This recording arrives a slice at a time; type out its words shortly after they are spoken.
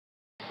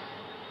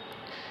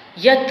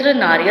Yatra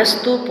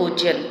naryastu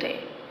pujyante,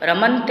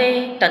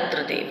 ramante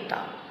tatra devta.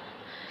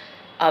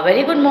 A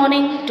very good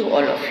morning to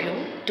all of you.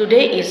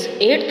 Today is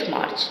 8th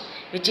March,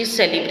 which is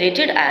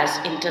celebrated as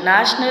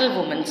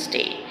International Women's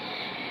Day.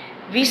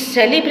 We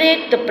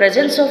celebrate the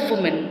presence of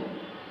women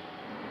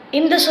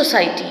in the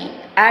society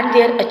and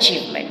their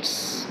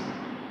achievements.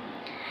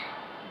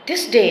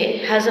 This day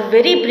has a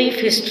very brief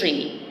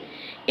history.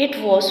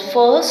 It was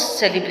first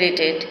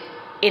celebrated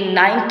in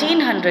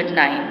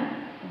 1909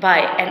 by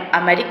an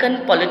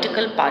American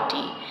political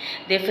party.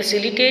 They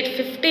facilitate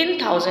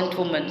 15,000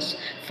 women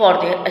for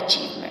their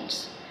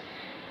achievements.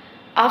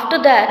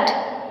 After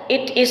that,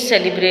 it is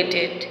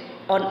celebrated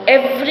on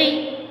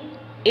every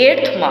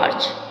 8th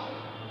March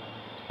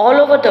all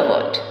over the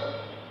world.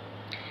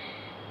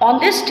 On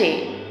this day,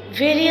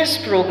 various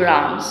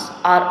programs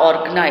are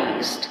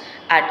organized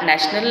at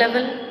national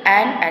level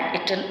and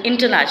at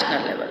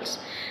international levels.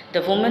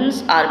 The women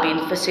are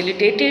being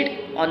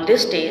facilitated on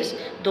these days,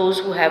 those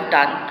who have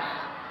done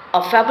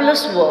a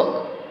fabulous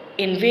work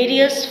in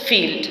various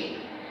fields,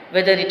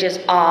 whether it is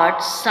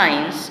art,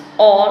 science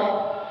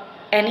or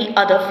any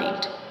other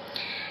field.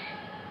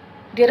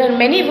 There are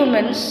many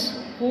women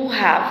who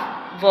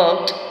have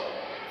worked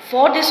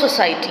for the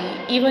society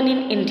even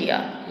in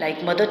India,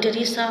 like Mother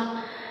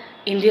Teresa,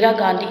 Indira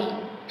Gandhi.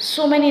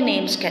 So many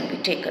names can be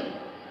taken.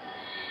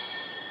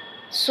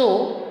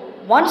 So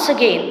once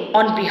again,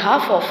 on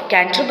behalf of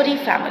Canterbury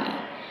family,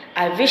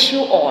 I wish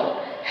you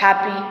all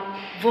happy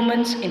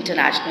Women's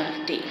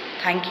International Day.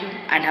 Thank you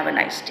and have a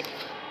nice day.